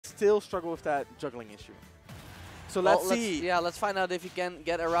still struggle with that juggling issue. So let's see. Yeah, let's find out if he can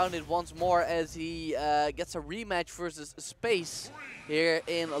get around it once more as he gets a rematch versus Space here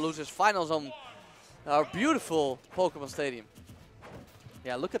in Losers Finals on our beautiful Pokemon Stadium.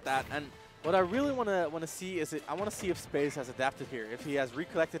 Yeah, look at that. And what I really want to see is I want to see if Space has adapted here, if he has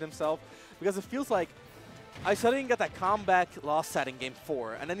recollected himself, because it feels like iStudying got that comeback loss set in Game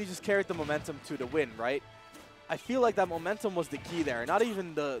 4, and then he just carried the momentum to the win, right? I feel like that momentum was the key there, not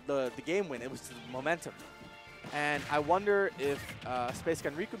even the game win, it was the momentum. And I wonder if Space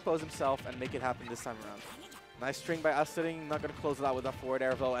can recompose himself and make it happen this time around. Nice string by iStudying, not going to close it out with that forward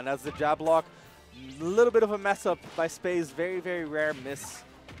air though, and as the jab block, a little bit of a mess up by Space, very, very rare miss.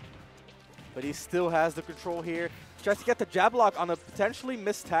 But he still has the control here. Tries to get the jab lock on a potentially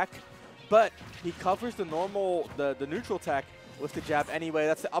missed tack, but he covers the normal, the neutral tack with the jab anyway.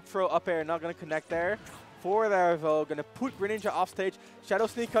 That's the up throw, up air, not going to connect there. Forward air though, going to put Greninja off stage. Shadow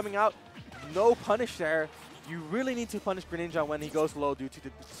Sneak coming out, no punish there. You really need to punish Greninja when he goes low due to the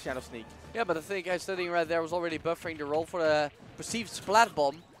Shadow Sneak. Yeah, but I think iStudying right there was already buffering the roll for the perceived Splat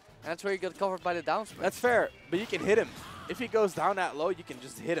Bomb. And that's where he got covered by the down smash. That's fair, but you can hit him. If he goes down that low, you can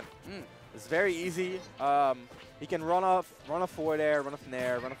just hit him. It's very easy. He can run off forward air, run off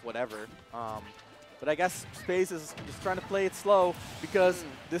nair, run off whatever. But I guess Space is just trying to play it slow because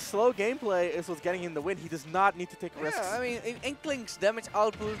this slow gameplay is what's getting him the win. He does not need to take risks. Yeah, I mean, Inkling's damage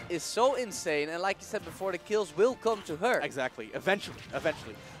output is so insane, and like you said before, the kills will come to her. Exactly. Eventually.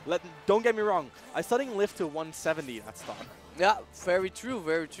 Don't get me wrong. iStudying lived to 170 that stock. Yeah, very true,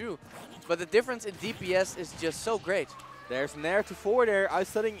 very true. But the difference in DPS is just so great. There's nair to forward air.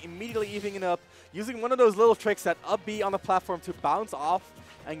 iStudying immediately evening up, using one of those little tricks that up B on the platform to bounce off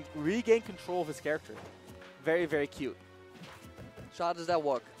and regain control of his character. Very, very cute. So how does that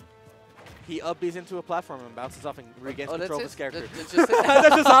work? He up B's into a platform and bounces off and regains control of his character. That's just,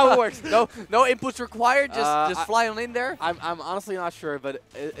 that's just how it works. No inputs required. Just fly on in there. I'm honestly not sure, but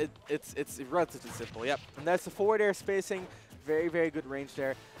it's relatively simple. Yep. And that's the forward air spacing. Very, very good range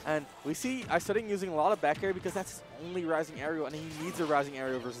there. And we see iStudying using a lot of back air because that's his only rising aerial, and he needs a rising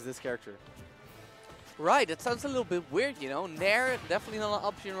aerial versus this character. Right, that sounds a little bit weird, you know. Nair, definitely not an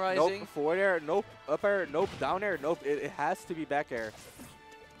option rising. Nope, forward air, nope, up air, nope, down air, nope. It has to be back air.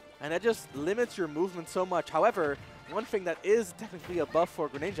 And that just limits your movement so much. However, one thing that is technically a buff for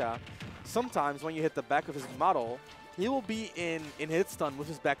Greninja, sometimes when you hit the back of his model, he will be in hit stun with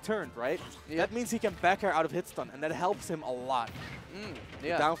his back turned, right? Yep. That means he can back air out of hit stun, and that helps him a lot.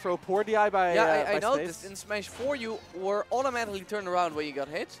 Yeah. Down throw, poor DI by I by noticed Space. in Smash 4 you were automatically turned around when you got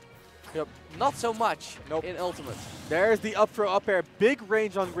hit. Yep. Not so much Nope. in Ultimate. There's the up throw, up air. Big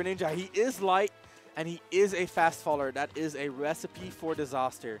range on Greninja. He is light, and he is a fast faller. That is a recipe for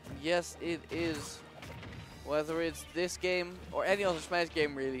disaster. Yes, it is. Whether it's this game or any other Smash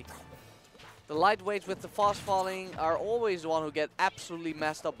game, really. The lightweights with the fast falling are always the one who get absolutely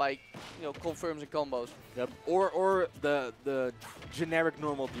messed up by, confirms and combos. Yep. Or the generic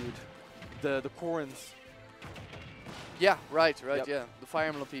normal dude, the Corins. Yeah, right, Yep. yeah. The Fire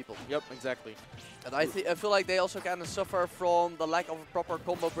Emblem people. Yep, exactly. And I feel like they also kind of suffer from the lack of a proper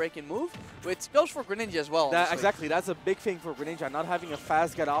combo breaking move, which goes for Greninja as well. Exactly, that's a big thing for Greninja, not having a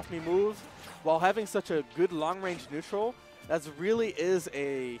fast get off me move while having such a good long range neutral. That really is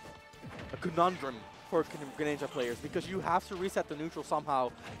a conundrum for Greninja players because you have to reset the neutral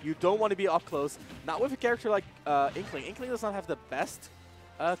somehow. You don't want to be up close, not with a character like Inkling. Inkling does not have the best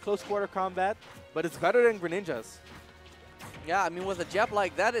close quarter combat, but it's better than Greninja's. Yeah, I mean, with a jab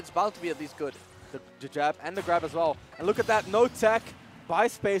like that, it's bound to be at least good. The jab and the grab as well. And look at that, no tech by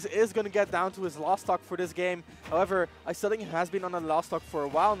Space is going to get down to his lost stock for this game. However, iStudying has been on a lost stock for a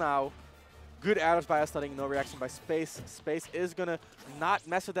while now. Good arrows by iStudying, no reaction by Space. Space is going to not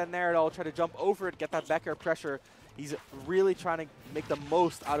mess with that nair at all, try to jump over it, get that back air pressure. He's really trying to make the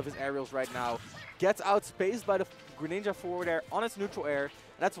most out of his aerials right now. Gets outspaced by the Greninja forward air on its neutral air.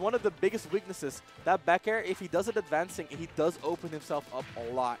 That's one of the biggest weaknesses. That back air, if he does it advancing, he does open himself up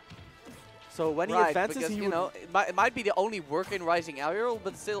a lot. So when he advances, because, it might be the only working rising aerial,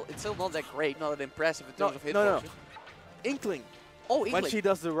 but still, it's still not that great, not that impressive in terms of hit no. Inkling. Oh, Inkling. When she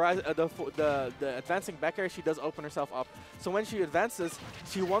does the advancing back air, she does open herself up. So when she advances,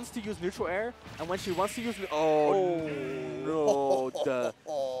 she wants to use neutral air, and when she wants to use no, the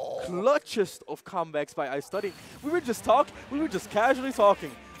clutchest of comebacks by iStudying. We were just casually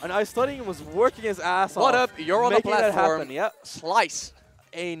talking, and iStudying was working his ass off. What up? You're on the platform. Yep. Slice.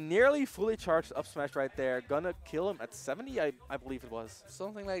 A nearly fully charged up smash right there. Gonna kill him at 70, I believe it was.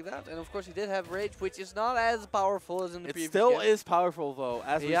 Something like that. And of course he did have rage, which is not as powerful as in the previous It still game. is powerful though,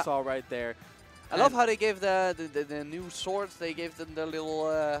 as we saw right there. I love how they gave the new swords. They gave them the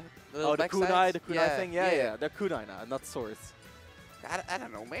little Oh, the backside. kunai thing. Yeah. They're kunai now, not swords. I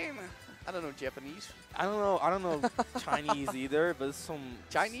don't know, man. I don't know Japanese. I don't know Chinese either, but it's some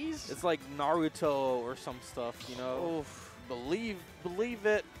Chinese? It's like Naruto or some stuff, you know. Oof. Believe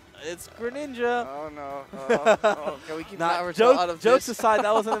it. It's Greninja. Oh no. Oh, can we keep Naruto out of jokes this? aside,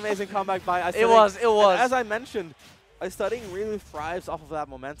 that was an amazing comeback by iStudying. It was. And as I mentioned, iStudying really thrives off of that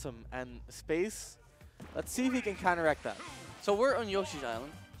momentum and space. Let's see if he can counteract that. So we're on Yoshi's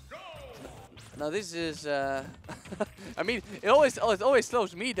Island. Now this is, I mean, it always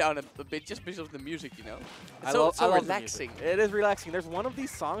slows me down a bit just because of the music, you know. It's so I love relaxing. It is relaxing. There's one of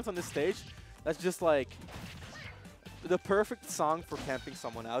these songs on this stage that's just like the perfect song for camping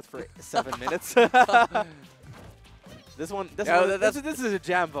someone out for 7 minutes. This is a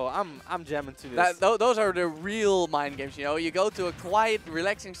jambo. I'm jamming to this. Those are the real mind games, you know. You go to a quiet,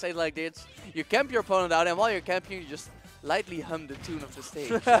 relaxing state like this. You camp your opponent out, and while you're camping, you just lightly hum the tune of the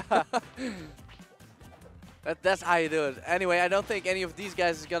stage. That's how you do it. Anyway, I don't think any of these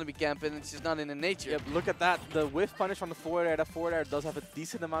guys is going to be camping. It's just not in the nature. Yep, look at that. The whiff punish on the forward air. That forward air does have a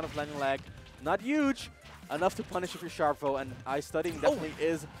decent amount of landing lag. Not huge. Enough to punish if you're sharp, though. And iStudying definitely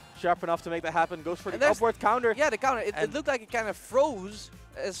is sharp enough to make that happen. Goes for the upward counter. Yeah, the counter. It looked like it kind of froze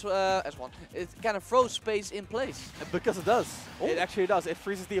as one. It kind of froze space in place. Because it does. Oh. It actually does. It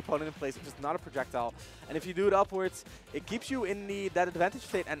freezes the opponent in place, which is not a projectile. And if you do it upwards, it keeps you in that advantage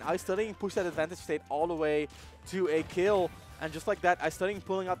state. And iStudying pushed that advantage state all the way to a kill. And just like that, iStudying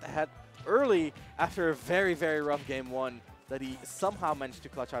pulling out the head early after a very, very rough game one that he somehow managed to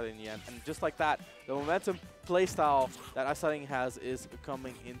clutch out in the end. And just like that, the momentum playstyle that iStudying has is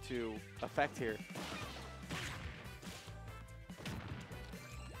coming into effect here.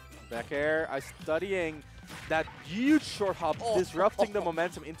 Back air, iStudying that huge short hop, disrupting the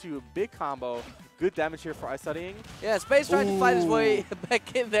momentum into a big combo. Good damage here for iStudying. Yeah, Space trying to fight his way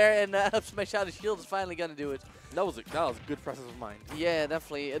back in there, and up smash out his shield is finally gonna do it. That was a good process of mind. Yeah,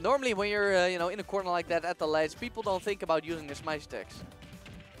 definitely. Normally, when you're in a corner like that at the lights, people don't think about using the smash attacks.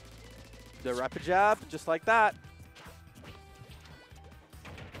 The rapid jab, just like that.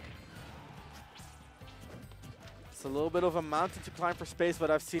 It's a little bit of a mountain to climb for Space, but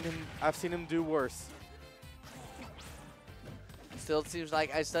I've seen him do worse. Still, it seems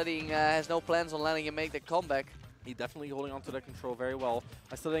like iStudying has no plans on letting him make the comeback. He definitely holding on to that control very well.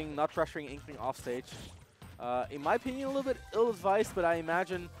 iStudying not pressuring Inkling off stage. In my opinion, a little bit ill-advised, but I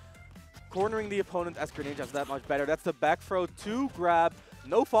imagine cornering the opponent as Greninja is that much better. That's the back throw to grab.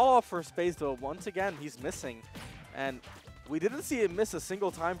 No follow-up for Space, though. Once again, he's missing. And we didn't see him miss a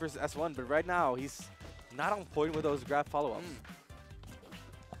single time versus S1, but right now, he's not on point with those grab follow-ups.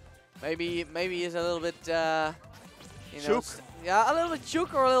 Maybe he's a little bit, choke. Yeah, a little bit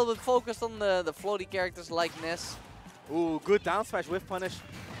choke or a little bit focused on the floaty characters like Ness. Ooh, good down smash with punish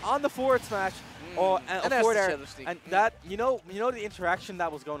on the forward smash. And forward air. And that, you know the interaction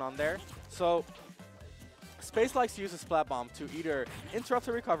that was going on there? So, Space likes to use a splat bomb to either interrupt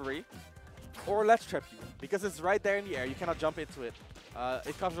the recovery or ledge trap you, because it's right there in the air. You cannot jump into it.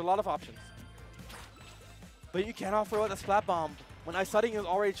 It covers a lot of options. But you cannot throw out a splat bomb when iStudying is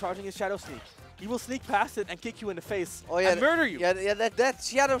already charging his Shadow Sneak. He will sneak past it and kick you in the face and murder you. Yeah, that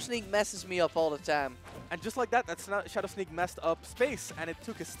Shadow Sneak messes me up all the time. And just like that, Shadow Sneak messed up Space, and it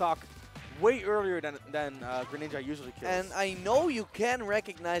took his stock way earlier than Greninja usually kills. And I know you can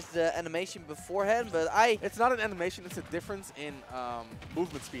recognize the animation beforehand, but It's not an animation, it's a difference in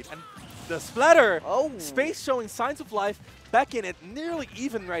movement speed. And the splatter! Space showing signs of life, back in it, nearly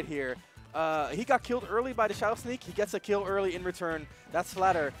even right here. He got killed early by the Shadow Sneak. He gets a kill early in return. That's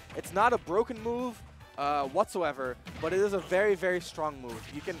Splatter. It's not a broken move whatsoever, but it is a very, very strong move.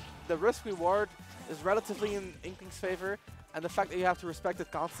 The risk reward is relatively in Inkling's favor, and the fact that you have to respect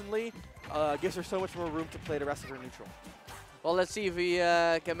it constantly gives her so much more room to play the rest of her neutral. Well, let's see if he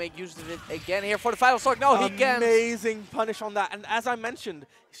can make use of it again here for the final sword. No, he can't. Amazing punish on that. And as I mentioned,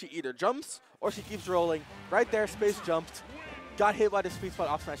 she either jumps or she keeps rolling. Right there, Space jumped. Got hit by the speed spot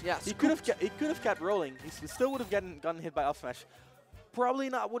off smash. Yeah, he could have kept rolling. He still would have gotten hit by off smash. Probably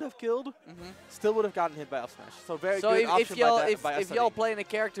not would have killed. Still would have gotten hit by up smash. So very good option by iStudying. If y'all playing a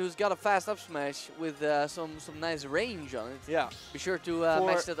character who's got a fast up smash with some nice range on it, be sure to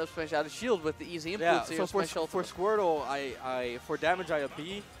match that up smash out of shield with the easy input. Yeah. So for Squirtle, for damage I up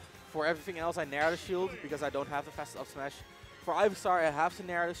B. For everything else, I narrow the shield because I don't have the fastest up smash. For Ivysaur, I have to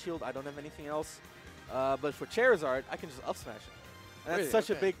narrow the shield. I don't have anything else. But for Charizard, I can just up smash it. And that's such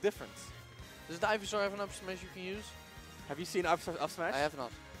a big difference. Does the Ivysaur have an up smash you can use? Have you seen up smash? I have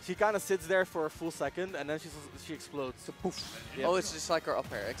not. she kind of sits there for a full second, and then she explodes. So poof. Yep. Oh, it's just like her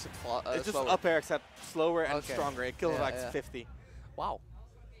up air, except it's just slower. up air, except slower and Okay. stronger. It kills Yeah, like yeah. 50. Wow.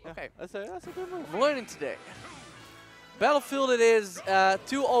 Yeah, Okay. that's a good move. I'm learning today. Battlefield it is.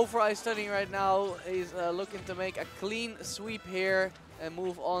 2-0 for iStudying right now. He's looking to make a clean sweep here and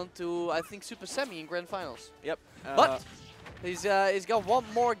move on to, I think, Super Semi in Grand Finals. Yep. But he's got one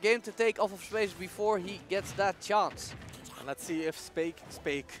more game to take off of Space before he gets that chance. And let's see if Spake,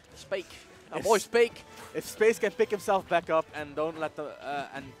 Our boy Spake. if Space can pick himself back up and don't let the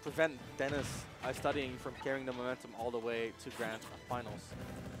and prevent Dennis iStudying from carrying the momentum all the way to Grand Finals.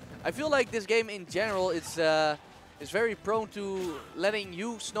 I feel like this game in general is very prone to letting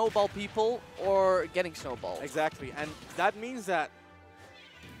you snowball people or getting snowballed. Exactly, and that means that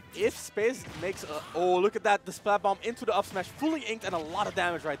if Space makes a... Oh, look at that, the Splat Bomb into the up smash, fully inked and a lot of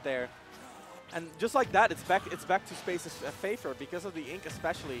damage right there. And just like that, it's back to Space's favor because of the ink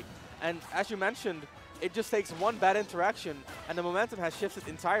especially. And as you mentioned, it just takes one bad interaction and the momentum has shifted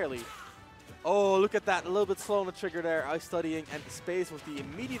entirely. Oh, look at that, a little bit slow on the trigger there, iStudying, and Space with the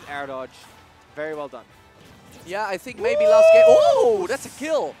immediate air dodge. Very well done. Yeah, I think maybe last game... Oh, that's a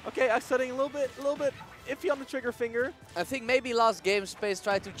kill! Okay, iStudying a little bit iffy on the trigger finger. I think maybe last game Space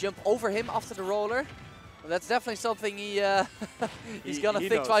tried to jump over him after the roller. But that's definitely something he's gonna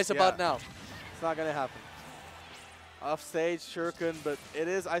think knows, twice about now. It's not gonna happen. Off stage, Shuriken, but it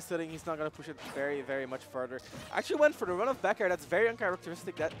is iStudying. He's not gonna push it very, very much further. Actually went for the run of back air. That's very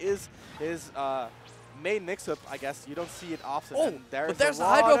uncharacteristic. That is his main mix-up, I guess. You don't see it often. Oh, and but there's a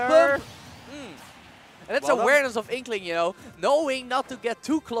hydro pump. And that's Well awareness of Inkling, you know, knowing not to get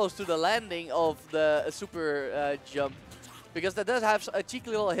too close to the landing of the super jump. Because that does have a cheeky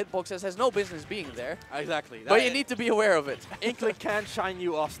little hitbox that has no business being there. Exactly. But you need to be aware of it. Inkling can shine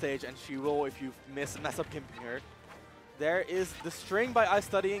you off stage, and she will if you mess up kimping her. There is the string by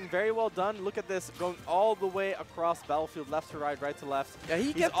iStudying. Very well done. Look at this, going all the way across Battlefield, left to right, right to left. Yeah,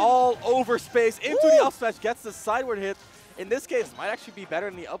 He's all over Space, into the up smash, gets the sideward hit. In this case, might actually be better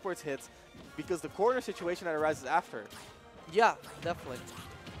than the upwards hits because the corner situation that arises after. Yeah, definitely.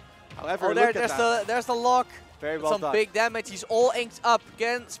 However, Oh, look at that. there's the lock. Very well Some done. big damage. He's all inked up.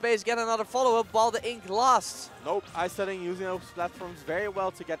 Can Space get another follow-up while the ink lasts? Nope. iStudying using those platforms very well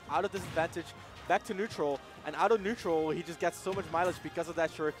to get out of disadvantage, back to neutral. And out of neutral, he just gets so much mileage because of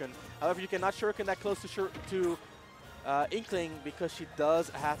that Shuriken. However, you cannot Shuriken that close to Inkling because she does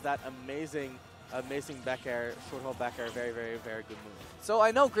have that amazing back air, short hold back air. Very, very, very good move. So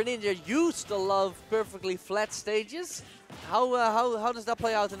I know Greninja used to love perfectly flat stages. How does that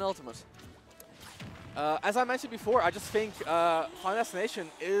play out in Ultimate? As I mentioned before, I just think Final Destination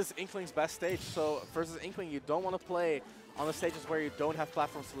is Inkling's best stage. So versus Inkling, you don't want to play on the stages where you don't have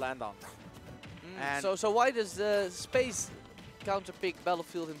platforms to land on. And So why does Space counterpick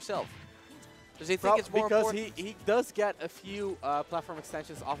Battlefield himself? Does he think it's more important? Because he does get a few platform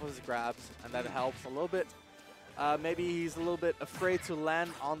extensions off of his grabs, and that helps a little bit. Maybe he's a little bit afraid to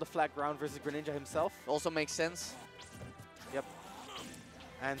land on the flat ground versus Greninja himself. Also makes sense. Yep.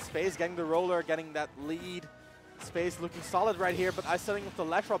 And Space getting the roller, getting that lead. Space looking solid right here, but iStudying with the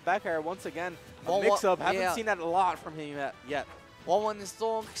lateral back air once again. A mix-up. Haven't seen that a lot from him yet. 1-1 in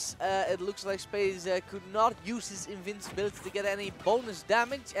stonks. It looks like Space could not use his invincibility to get any bonus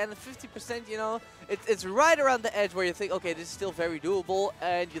damage. And 50%, you know, it's right around the edge where you think, okay, this is still very doable.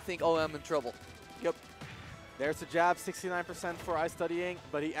 And you think, oh, I'm in trouble. Yep. There's the jab, 69% for iStudying,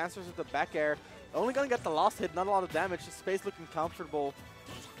 but he answers with the back air. Only going to get the last hit, not a lot of damage. Space looking comfortable.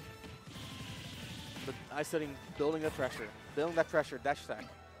 But iStudying building that pressure, dash attack.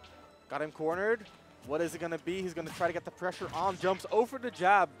 Got him cornered. What is it going to be? He's going to try to get the pressure on, jumps over the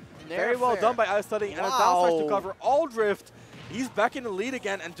jab. Very well done by iStudying, and a down smash to cover all drift. He's back in the lead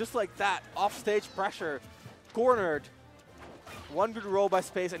again, and just like that, off-stage pressure, cornered. One good roll by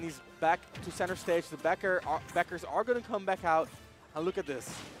Space, and he's back to center stage. The backers are going to come back out, and look at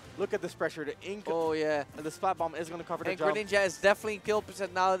this. Look at this pressure. The ink and the splat bomb is going to cover the jump. And Greninja is definitely in kill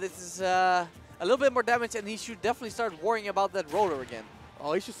percent now. This is a little bit more damage, and he should definitely start worrying about that roller again.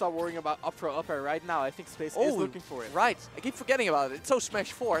 Oh, he should start worrying about up throw up air right now. I think Space is looking for it. Right. I keep forgetting about it. It's so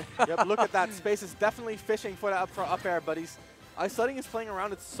Smash 4. Yep, look at that. Space is definitely fishing for that up throw up air, but iStudying is playing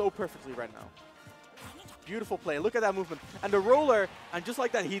around it so perfectly right now. Beautiful play. Look at that movement. And the roller, and just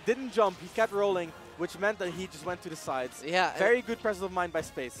like that, he didn't jump. He kept rolling, which meant that he just went to the sides. Yeah. Very good presence of mind by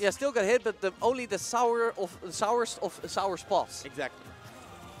Space. Yeah, still got hit, but only the sourest of sour spots. Exactly.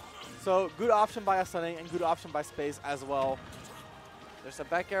 So good option by iStudying and good option by Space as well. There's a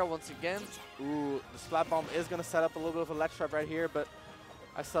back air once again. Ooh, the splat bomb is going to set up a little bit of a ledge trap right here, but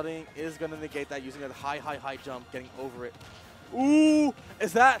iStudying is going to negate that using that high jump, getting over it. Ooh,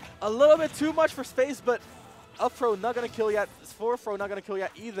 is that a little bit too much for space? But up throw not gonna kill yet. Forward throw not gonna kill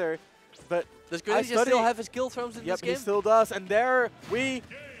yet either. But does Greninja still have his kill throws in this game? Yep, he still does. And there we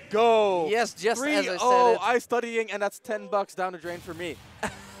go. Yes, just as I said it. iStudying, and that's $10 down the drain for me.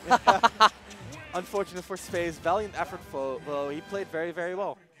 Unfortunate for Space. Valiant effort, though. He played very, very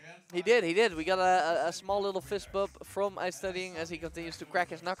well. He did, he did. We got a small little fist bump from iStudying as he continues to crack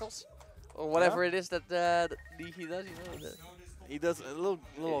his knuckles. Or whatever it is that he does, you know. He does a little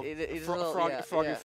froggy